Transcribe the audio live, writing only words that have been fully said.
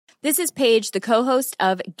This is Paige, the co-host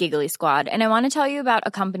of Giggly Squad, and I want to tell you about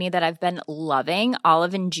a company that I've been loving,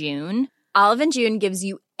 Olive and June. Olive and June gives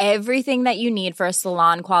you everything that you need for a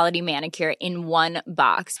salon-quality manicure in one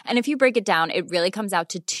box. And if you break it down, it really comes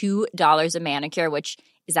out to $2 a manicure, which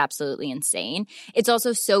is absolutely insane. It's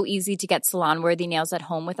also so easy to get salon-worthy nails at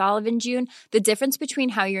home with Olive and June. The difference between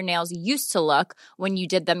how your nails used to look when you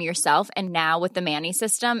did them yourself and now with the Mani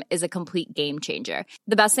system is a complete game changer.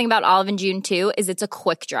 The best thing about Olive and June, too, is it's a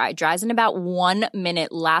quick dry. Dries in about 1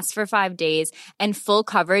 minute, lasts for 5 days, and full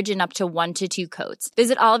coverage in up to 1 to 2 coats.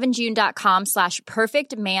 Visit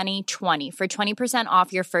oliveandjune.com/perfectmani20 for 20%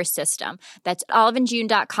 off your first system. That's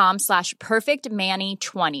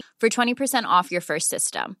oliveandjune.com/perfectmani20 for 20% off your first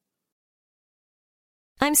system.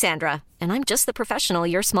 I'm Sandra, and I'm just the professional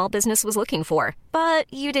your small business was looking for.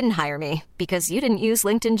 But you didn't hire me because you didn't use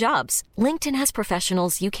LinkedIn Jobs. LinkedIn has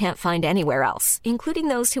professionals you can't find anywhere else, including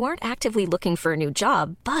those who aren't actively looking for a new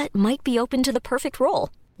job, but might be open to the perfect role,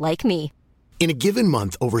 like me. In a given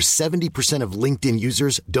month, over 70% of LinkedIn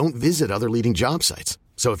users don't visit other leading job sites.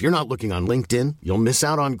 So if you're not looking on LinkedIn, you'll miss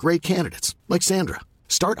out on great candidates like Sandra.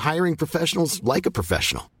 Start hiring professionals like a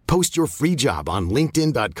professional. Post your free job on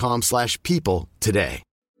linkedin.com/people today.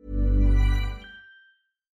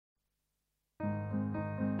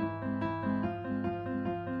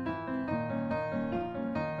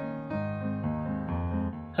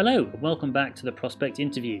 Hello, and welcome back to the Prospect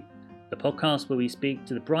Interview, the podcast where we speak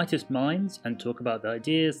to the brightest minds and talk about the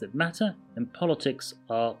ideas that matter in politics,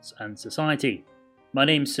 arts and society. My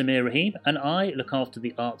name's Samir Rahim and I look after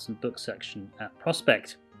the arts and books section at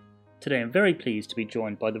Prospect. Today I'm very pleased to be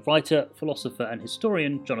joined by the writer, philosopher and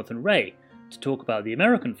historian Jonathan Ray to talk about the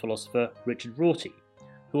American philosopher Richard Rorty,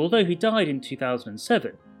 who, although he died in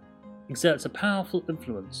 2007, exerts a powerful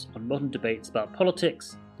influence on modern debates about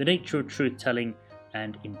politics, the nature of truth-telling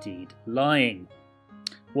and indeed lying.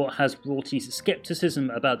 What has Rorty's scepticism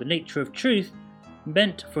about the nature of truth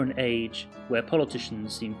meant for an age where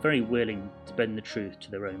politicians seem very willing to bend the truth to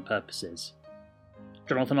their own purposes?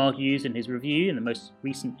 Jonathan argues in his review in the most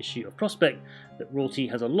recent issue of Prospect that Rorty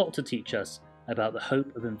has a lot to teach us about the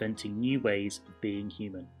hope of inventing new ways of being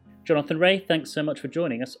human. Jonathan Ray, thanks so much for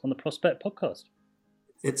joining us on the Prospect podcast.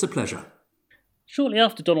 It's a pleasure. Shortly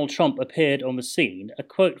after Donald Trump appeared on the scene, a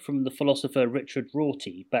quote from the philosopher Richard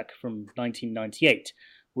Rorty back from 1998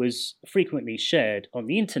 was frequently shared on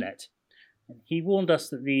the internet. He warned us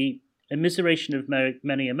that the immiseration of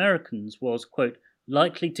many Americans was, quote,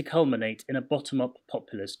 likely to culminate in a bottom-up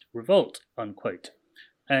populist revolt, unquote.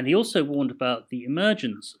 And he also warned about the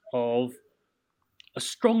emergence of a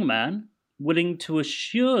strong man willing to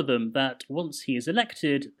assure them that once he is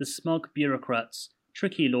elected, the smug bureaucrats,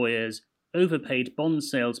 tricky lawyers, overpaid bond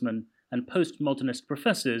salesmen and postmodernist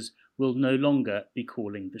professors will no longer be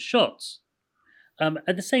calling the shots.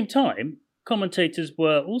 At the same time, commentators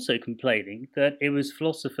were also complaining that it was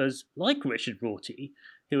philosophers like Richard Rorty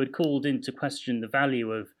who had called into question the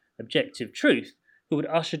value of objective truth, who had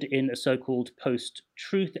ushered in a so-called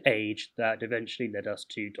post-truth age that eventually led us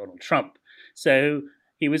to Donald Trump. So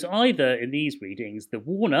he was either, in these readings, the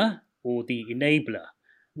warner or the enabler.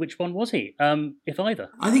 Which one was he, if either?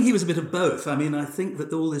 I think he was a bit of both. I mean, I think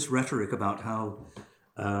that all this rhetoric about how,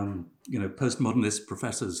 postmodernist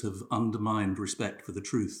professors have undermined respect for the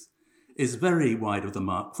truth is very wide of the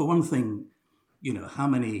mark. For one thing, how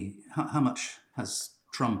much has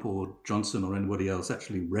Trump or Johnson or anybody else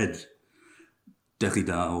actually read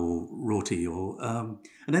Derrida or Rorty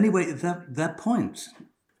and anyway, their point,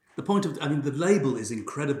 the label is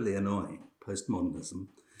incredibly annoying, postmodernism.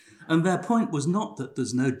 And their point was not that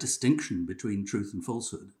there's no distinction between truth and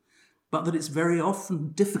falsehood, but that it's very often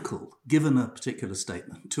difficult, given a particular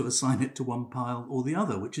statement, to assign it to one pile or the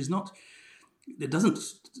other, that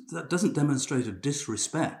doesn't demonstrate a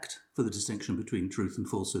disrespect for the distinction between truth and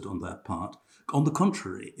falsehood on their part. On the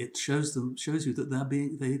contrary, it shows you that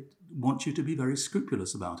they want you to be very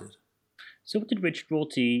scrupulous about it. So what did Richard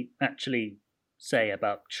Rorty actually say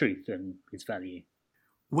about truth and its value?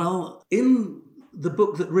 Well, in the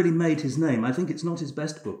book that really made his name, I think it's not his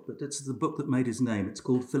best book, but it's the book that made his name. It's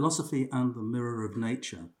called Philosophy and the Mirror of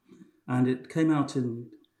Nature. And it came out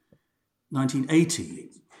in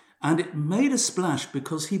 1980. And it made a splash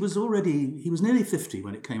because he was nearly 50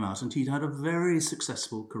 when it came out, and he'd had a very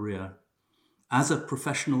successful career as a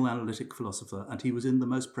professional analytic philosopher. And he was in the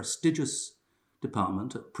most prestigious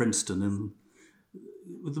department at Princeton,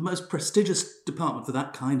 with the most prestigious department for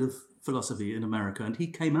that kind of philosophy in America. And he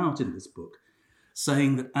came out in this book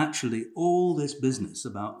saying that actually all this business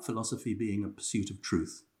about philosophy being a pursuit of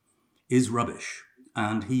truth is rubbish.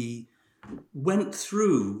 And he went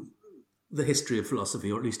through the history of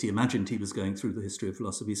philosophy, or at least he imagined he was going through the history of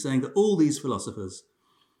philosophy, saying that all these philosophers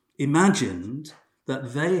imagined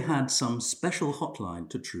that they had some special hotline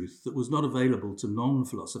to truth that was not available to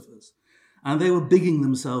non-philosophers. And they were bigging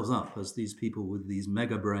themselves up as these people with these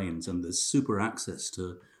mega brains and this super access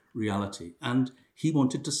to reality. And he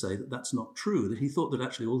wanted to say that that's not true, that he thought that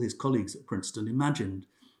actually all his colleagues at Princeton imagined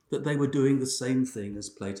that they were doing the same thing as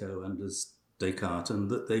Plato and as Descartes, and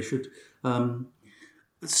that they should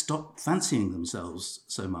stop fancying themselves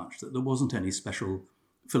so much, that there wasn't any special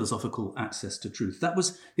philosophical access to truth. That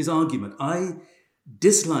was his argument. I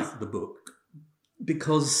disliked the book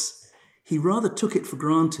because he rather took it for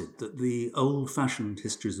granted that the old-fashioned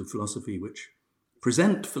histories of philosophy, which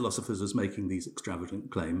present philosophers as making these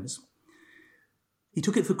extravagant claims, he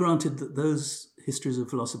took it for granted that those histories of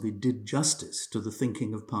philosophy did justice to the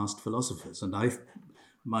thinking of past philosophers. And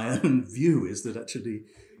my own view is that actually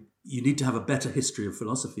you need to have a better history of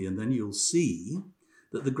philosophy, and then you'll see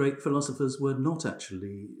that the great philosophers were not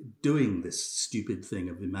actually doing this stupid thing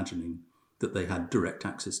of imagining that they had direct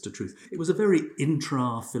access to truth. It was a very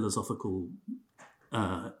intra-philosophical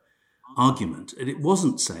argument, and it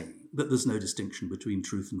wasn't saying that there's no distinction between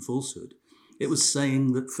truth and falsehood. It was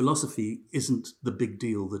saying that philosophy isn't the big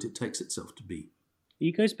deal that it takes itself to be.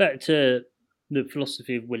 He goes back to the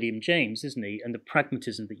philosophy of William James, isn't he, and the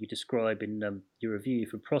pragmatism that you describe in your review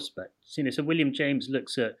for Prospect. So William James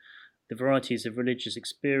looks at the varieties of religious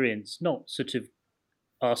experience, not sort of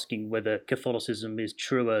asking whether Catholicism is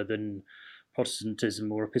truer than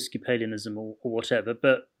Protestantism or Episcopalianism or whatever,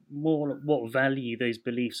 but more what value those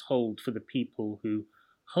beliefs hold for the people who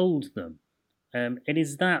hold them. And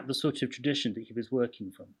is that the sort of tradition that he was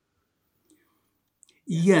working from?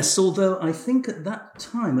 Yes, although I think at the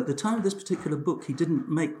time of this particular book, he didn't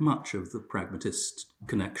make much of the pragmatist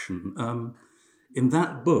connection. In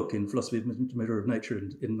that book, in Philosophy of the Mirror of Nature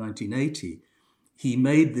in 1980, he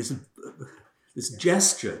made this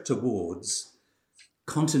gesture towards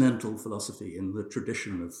continental philosophy in the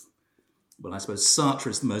tradition of, well, I suppose Sartre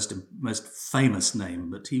is the most famous name,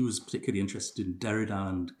 but he was particularly interested in Derrida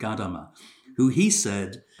and Gadamer, who he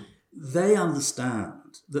said they understand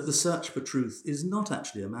that the search for truth is not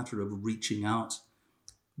actually a matter of reaching out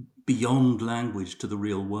beyond language to the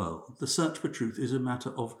real world. The search for truth is a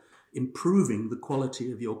matter of improving the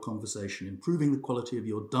quality of your conversation, improving the quality of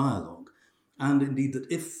your dialogue, and indeed that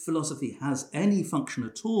if philosophy has any function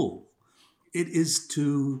at all, it is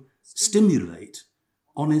to stimulate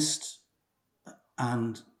honest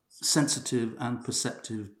and sensitive and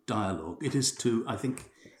perceptive dialogue. It is to, I think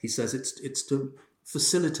he says, it's to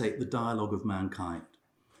facilitate the dialogue of mankind.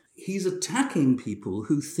 He's attacking people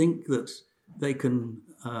who think that they can,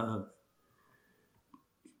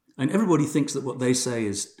 and everybody thinks that what they say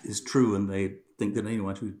is true, and they think that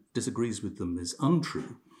anyone who disagrees with them is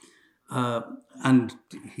untrue. And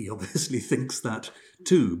he obviously thinks that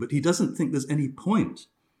too, but he doesn't think there's any point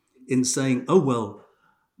in saying, oh, well,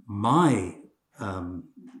 my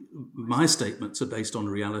statements are based on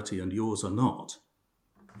reality and yours are not.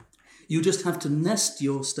 You just have to nest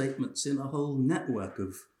your statements in a whole network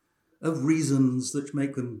of reasons that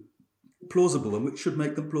make them plausible and which should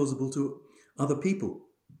make them plausible to other people.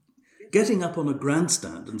 Getting up on a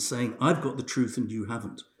grandstand and saying, I've got the truth and you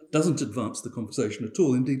haven't, doesn't advance the conversation at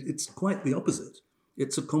all. Indeed, it's quite the opposite.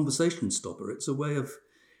 It's a conversation stopper. It's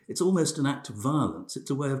almost an act of violence. It's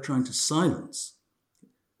a way of trying to silence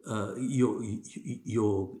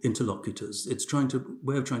your interlocutors. It's a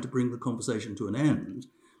way of trying to bring the conversation to an end.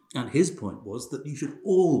 And his point was that you should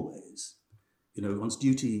always, one's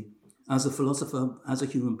duty as a philosopher, as a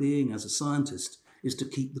human being, as a scientist, is to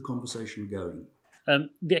keep the conversation going.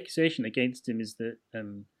 The accusation against him is that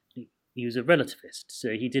he was a relativist, so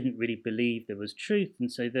he didn't really believe there was truth,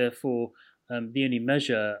 and so therefore the only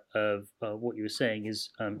measure of what you were saying is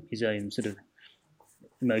his own sort of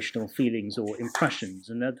emotional feelings or impressions,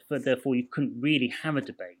 and therefore you couldn't really have a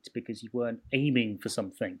debate because you weren't aiming for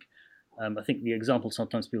something. I think the example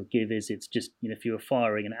sometimes people give is it's just, if you were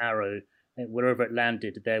firing an arrow, wherever it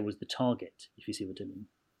landed, there was the target, if you see what I mean.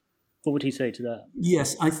 What would he say to that?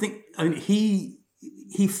 Yes,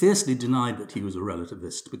 he fiercely denied that he was a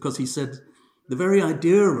relativist, because he said the very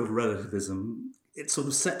idea of relativism, it sort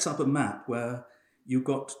of sets up a map where you've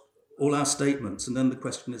got all our statements, and then the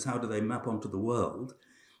question is, how do they map onto the world?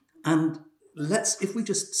 And if we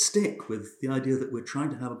just stick with the idea that we're trying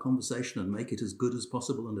to have a conversation and make it as good as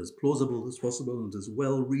possible and as plausible as possible and as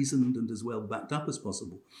well reasoned and as well backed up as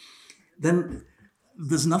possible, then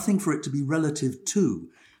there's nothing for it to be relative to.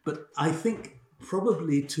 But I think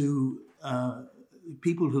probably to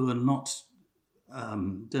people who are not,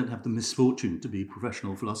 don't have the misfortune to be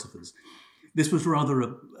professional philosophers, this was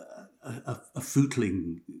rather a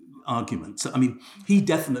footling argument. So, I mean, he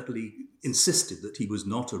definitely insisted that he was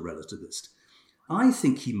not a relativist. I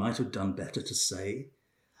think he might have done better to say,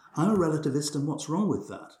 I'm a relativist, and what's wrong with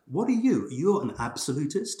that? What are you? You're an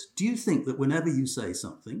absolutist? Do you think that whenever you say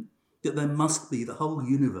something, that there must be the whole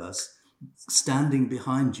universe standing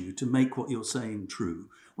behind you to make what you're saying true?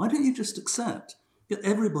 Why don't you just accept that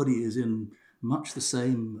everybody is in much the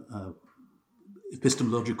same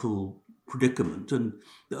epistemological predicament, and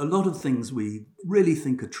that a lot of things we really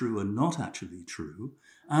think are true are not actually true,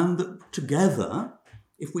 and that together,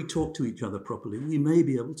 if we talk to each other properly, we may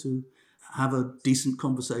be able to have a decent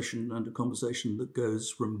conversation, and a conversation that goes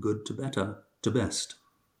from good to better to best.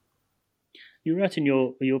 You wrote in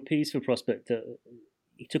your piece for Prospect that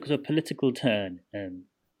he took a political turn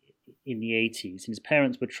in the 80s. His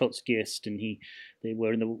parents were Trotskyist, and they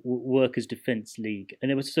were in the Workers' Defence League. And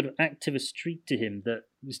there was a sort of activist streak to him that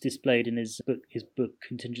was displayed in his book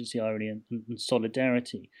Contingency, Irony and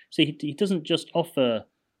Solidarity. So he doesn't just offer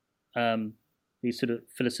these sort of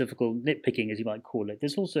philosophical nitpicking, as you might call it.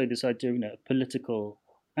 There's also this idea, political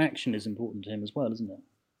action is important to him as well, isn't it?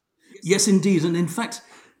 Yes, indeed. And in fact,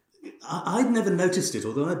 I'd never noticed it,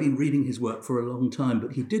 although I've been reading his work for a long time,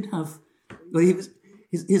 but he did have...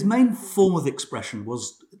 His main form of expression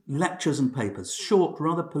was lectures and papers, short,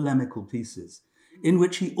 rather polemical pieces, in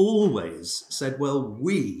which he always said, well,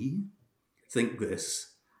 we think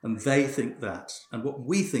this, and they think that, and what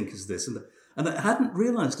we think is this. And I hadn't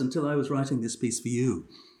realised until I was writing this piece for you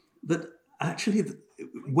that actually,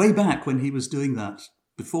 way back when he was doing that,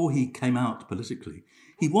 before he came out politically,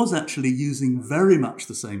 he was actually using very much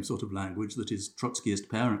the same sort of language that his Trotskyist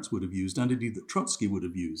parents would have used, and indeed that Trotsky would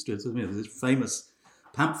have used. There's this famous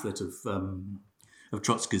pamphlet of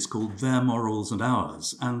Trotsky's called Their Morals and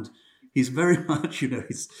Ours, and he's very much,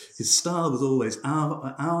 his style was always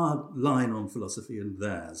our line on philosophy and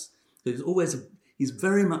theirs. He's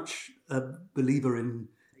very much a believer in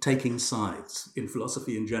taking sides in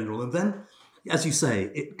philosophy in general. And then, as you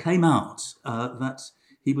say, it came out that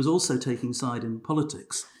he was also taking side in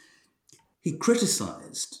politics. He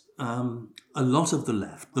criticised a lot of the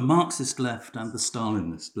left, the Marxist left and the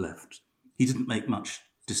Stalinist left. He didn't make much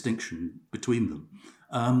distinction between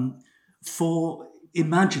them, for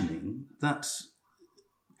imagining that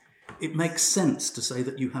it makes sense to say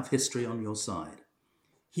that you have history on your side.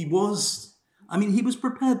 He was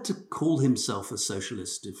prepared to call himself a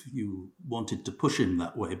socialist if you wanted to push him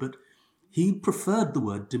that way, but he preferred the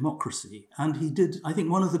word democracy. And he did, I think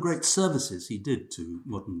one of the great services he did to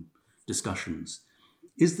modern discussions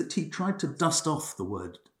is that he tried to dust off the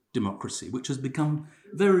word democracy, which has become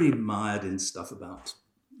very mired in stuff about,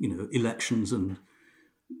 elections and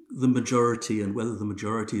the majority and whether the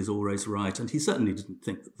majority is always right. And he certainly didn't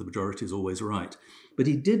think that the majority is always right. But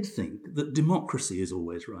he did think that democracy is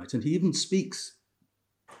always right. And he even speaks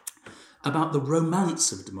about the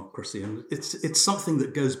romance of democracy. And it's something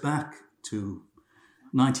that goes back to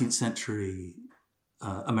 19th century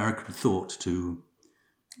American thought, to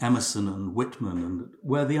Emerson and Whitman, and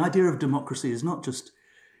where the idea of democracy is not just,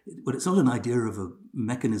 well, it's not an idea of a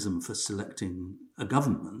mechanism for selecting a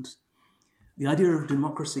government. The idea of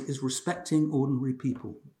democracy is respecting ordinary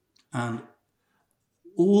people and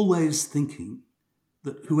always thinking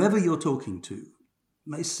that whoever you're talking to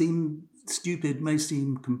may seem stupid, may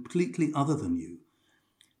seem completely other than you,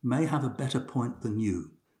 may have a better point than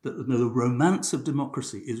you. That the romance of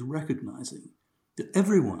democracy is recognizing that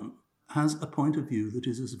everyone has a point of view that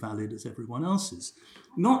is as valid as everyone else's.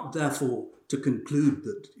 Not, therefore, to conclude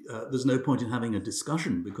that there's no point in having a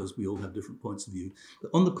discussion because we all have different points of view.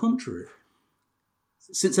 But on the contrary,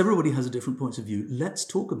 since everybody has a different point of view, let's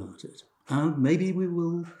talk about it. And maybe we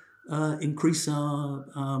will increase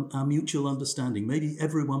our mutual understanding. Maybe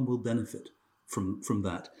everyone will benefit from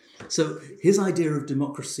that. So his idea of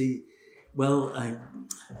democracy, well,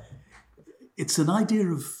 it's an idea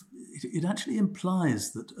of, it actually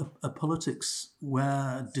implies that a politics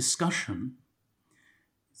where discussion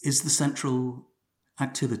is the central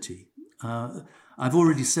activity. I've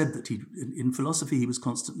already said that in philosophy he was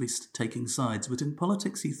constantly taking sides, but in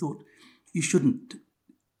politics he thought you shouldn't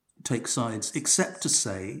take sides except to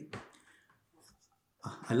say,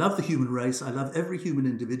 I love the human race, I love every human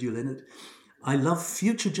individual in it, I love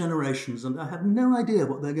future generations, and I have no idea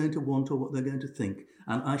what they're going to want or what they're going to think,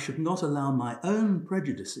 and I should not allow my own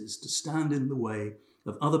prejudices to stand in the way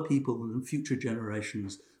of other people and future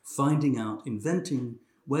generations finding out, inventing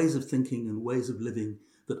ways of thinking and ways of living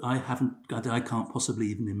that I can't possibly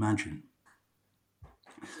even imagine.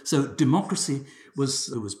 So democracy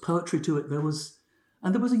there was poetry to it, there was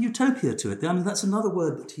a utopia to it. I mean, that's another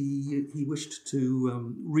word that he wished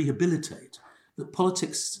to rehabilitate. that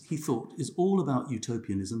politics, he thought, is all about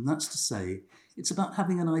utopianism. That's to say, it's about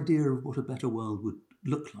having an idea of what a better world would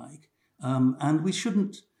look like. And we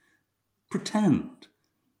shouldn't pretend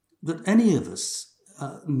that any of us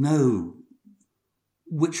know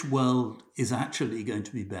which world is actually going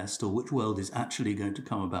to be best or which world is actually going to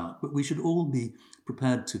come about. But we should all be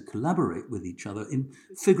prepared to collaborate with each other in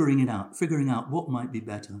figuring out what might be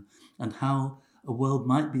better and how a world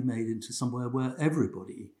might be made into somewhere where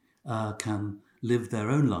everybody can live their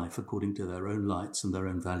own life according to their own lights and their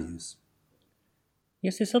own values.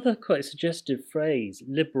 Yes, this other quite suggestive phrase,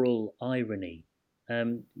 liberal irony.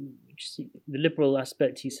 The liberal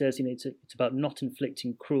aspect, he says, it's about not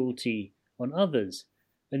inflicting cruelty on others.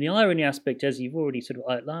 And the irony aspect, as you've already sort of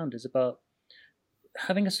outlined, is about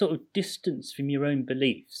having a sort of distance from your own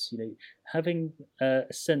beliefs, having a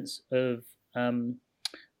sense of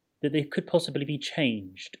that they could possibly be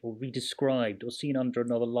changed or redescribed or seen under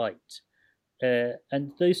another light.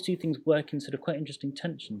 And those two things work in sort of quite interesting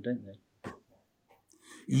tension, don't they?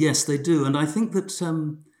 Yes, they do. And I think that,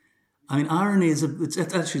 irony is,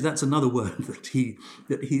 that's another word that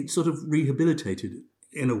he sort of rehabilitated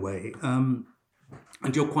in a way.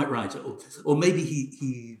 And you're quite right. Or maybe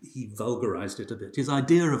he vulgarized it a bit. His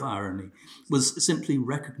idea of irony was simply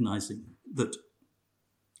recognizing that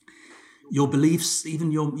your beliefs,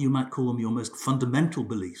 even you might call them your most fundamental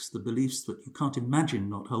beliefs, the beliefs that you can't imagine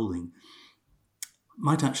not holding,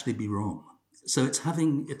 might actually be wrong. So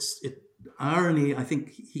irony, I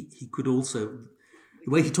think he could also,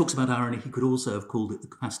 the way he talks about irony, he could also have called it the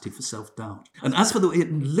capacity for self-doubt. And as for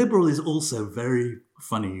liberal is also a very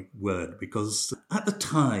funny word, because at the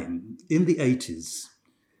time, in the 80s,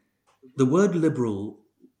 the word liberal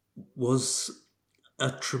was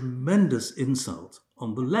a tremendous insult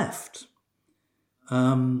on the left.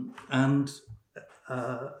 And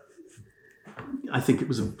I think it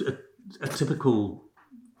was a typical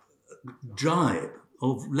jibe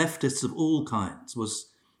of leftists of all kinds was,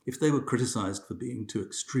 if they were criticized for being too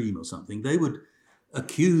extreme or something, they would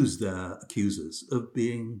accuse their accusers of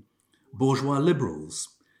being bourgeois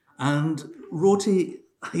liberals. And Rorty,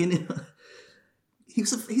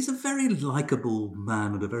 he's a very likable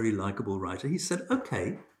man and a very likable writer. He said,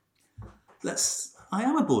 okay, I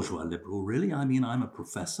am a bourgeois liberal, really. I mean, I'm a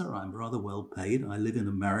professor. I'm rather well paid. I live in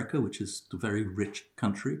America, which is a very rich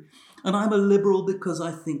country. And I'm a liberal because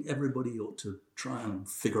I think everybody ought to try and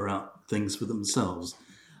figure out things for themselves.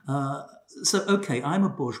 Okay, I'm a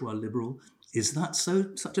bourgeois liberal. Is that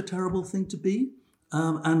such a terrible thing to be?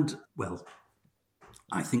 I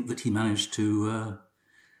think that he managed to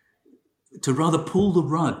rather pull the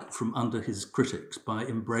rug from under his critics by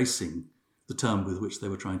embracing the term with which they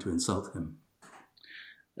were trying to insult him.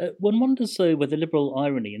 One wonders, though, whether liberal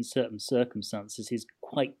irony in certain circumstances is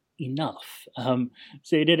quite enough.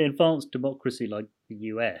 So in an advanced democracy like the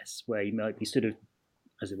US, where you might be sort of,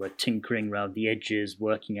 as it were, tinkering around the edges,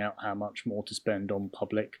 working out how much more to spend on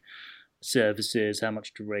public services, how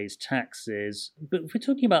much to raise taxes. But if we're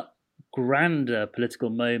talking about grander political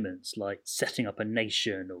moments like setting up a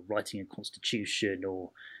nation or writing a constitution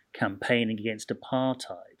or campaigning against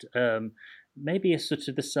apartheid, maybe a sort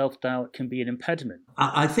of the self-doubt can be an impediment.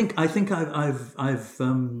 I think I've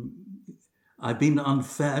been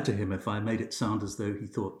unfair to him if I made it sound as though he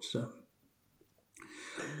thought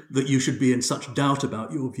that you should be in such doubt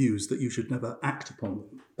about your views that you should never act upon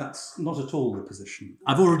them. That's not at all the position.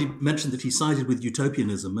 I've already mentioned that he sided with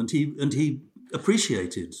utopianism, and he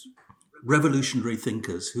appreciated revolutionary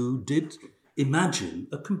thinkers who did imagine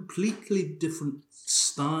a completely different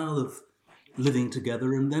style of living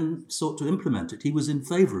together and then sought to implement it. He was in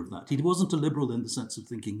favour of that. He wasn't a liberal in the sense of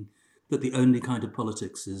thinking that the only kind of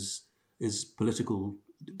politics is political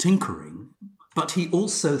tinkering, but he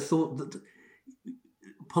also thought that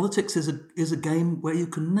politics is a game where you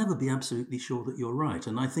can never be absolutely sure that you're right.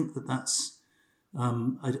 And I think that's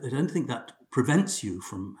I don't think that prevents you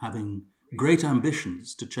from having great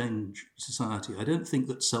ambitions to change society. I don't think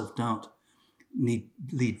that self-doubt need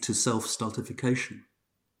lead to self-stultification.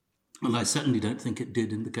 And I certainly don't think it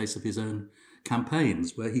did in the case of his own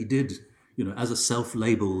campaigns, where he did, as a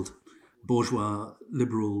self-labelled bourgeois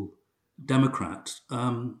liberal Democrat,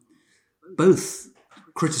 both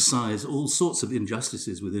criticise all sorts of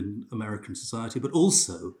injustices within American society, but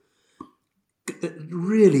also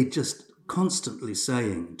really just constantly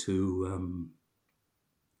saying to,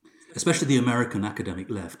 especially the American academic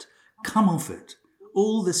left, come off it.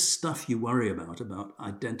 All this stuff you worry about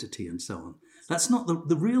identity and so on, that's not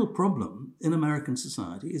the real problem in American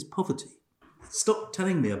society is poverty. Stop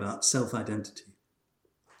telling me about self-identity.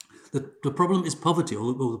 The problem is poverty,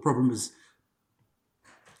 or the problem is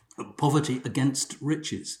poverty against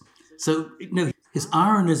riches. So, no, his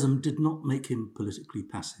ironism did not make him politically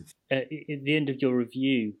passive. At the end of your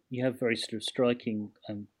review, you have a very sort of striking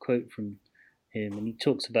quote from him, and he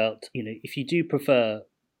talks about, if you do prefer,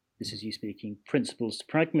 this is you speaking, principles to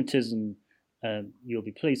pragmatism, you'll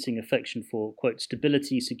be placing affection for, quote,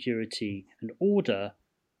 stability, security, and order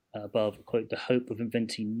above, quote, the hope of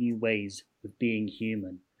inventing new ways of being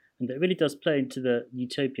human. And that really does play into the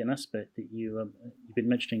utopian aspect that you've been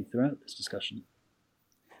mentioning throughout this discussion.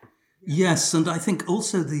 Yes, and I think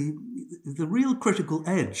also the real critical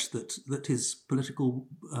edge that his political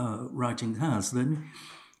writing has, then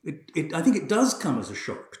I think it does come as a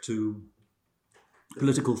shock to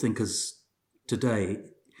political thinkers today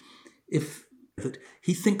if that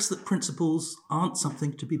he thinks that principles aren't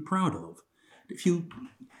something to be proud of.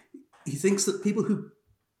 He thinks that people who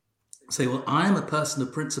say, well, I'm a person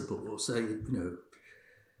of principle, or say,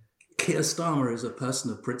 Keir Starmer is a person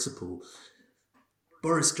of principle,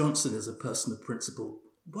 Boris Johnson is a person of principle.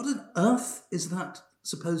 What on earth is that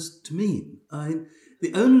supposed to mean?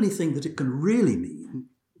 The only thing that it can really mean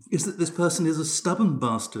is that this person is a stubborn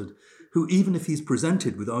bastard who, even if he's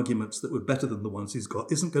presented with arguments that were better than the ones he's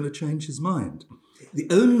got, isn't going to change his mind. The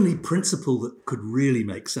only principle that could really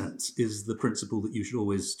make sense is the principle that you should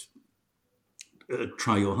always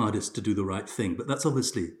try your hardest to do the right thing. But that's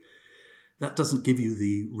obviously, that doesn't give you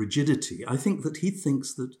the rigidity. I think that he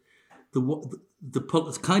thinks that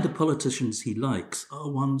the kind of politicians he likes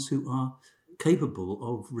are ones who are capable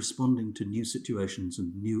of responding to new situations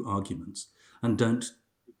and new arguments and don't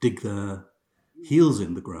dig their heels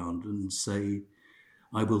in the ground and say,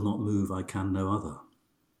 I will not move, I can no other.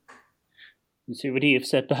 So would he have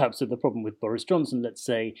said perhaps that the problem with Boris Johnson, let's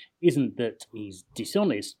say, isn't that he's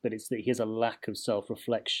dishonest, but it's that he has a lack of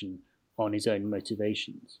self-reflection on his own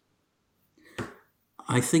motivations?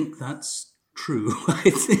 I think that's true.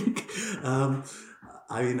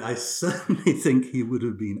 I certainly think he would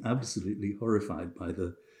have been absolutely horrified by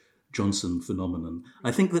the Johnson phenomenon.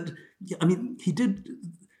 I think that, he did.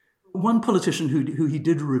 One politician who he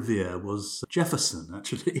did revere was Jefferson,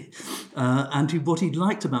 actually. And what he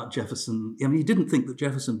liked about Jefferson, he didn't think that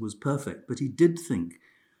Jefferson was perfect, but he did think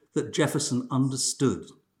that Jefferson understood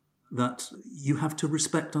that you have to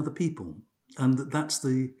respect other people. And that's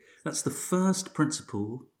the first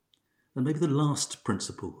principle, and maybe the last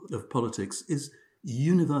principle of politics, is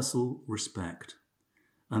universal respect.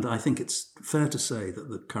 And I think it's fair to say that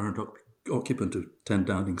the current occupant of 10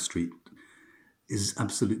 Downing Street is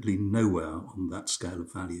absolutely nowhere on that scale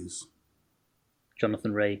of values.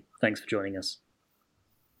 Jonathan Ray, thanks for joining us.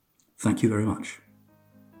 Thank you very much.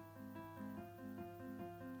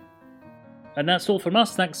 And that's all from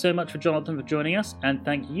us. Thanks so much for Jonathan for joining us, and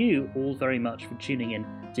thank you all very much for tuning in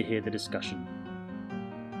to hear the discussion.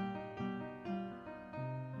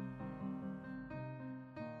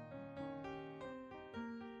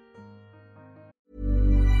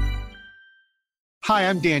 Hi,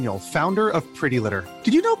 I'm Daniel, founder of Pretty Litter.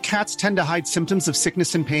 Did you know cats tend to hide symptoms of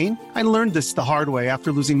sickness and pain? I learned this the hard way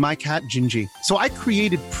after losing my cat, Gingy. So I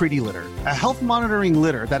created Pretty Litter, a health monitoring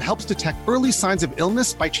litter that helps detect early signs of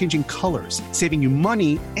illness by changing colors, saving you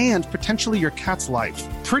money and potentially your cat's life.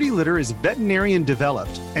 Pretty Litter is veterinarian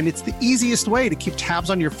developed, and it's the easiest way to keep tabs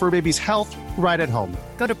on your fur baby's health right at home.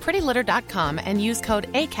 Go to prettylitter.com and use code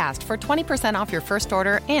ACAST for 20% off your first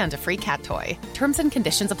order and a free cat toy. Terms and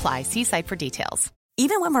conditions apply. See site for details.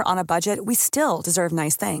 Even when we're on a budget, we still deserve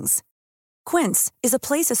nice things. Quince is a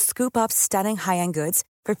place to scoop up stunning high-end goods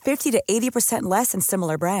for 50 to 80% less than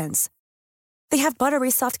similar brands. They have buttery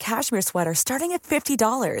soft cashmere sweaters starting at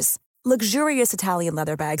 $50, luxurious Italian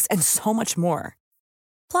leather bags, and so much more.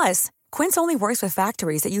 Plus, Quince only works with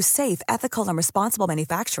factories that use safe, ethical, and responsible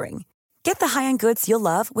manufacturing. Get the high-end goods you'll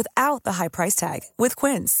love without the high price tag with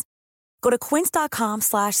Quince. Go to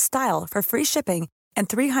quince.com/style for free shipping and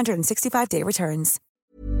 365-day returns.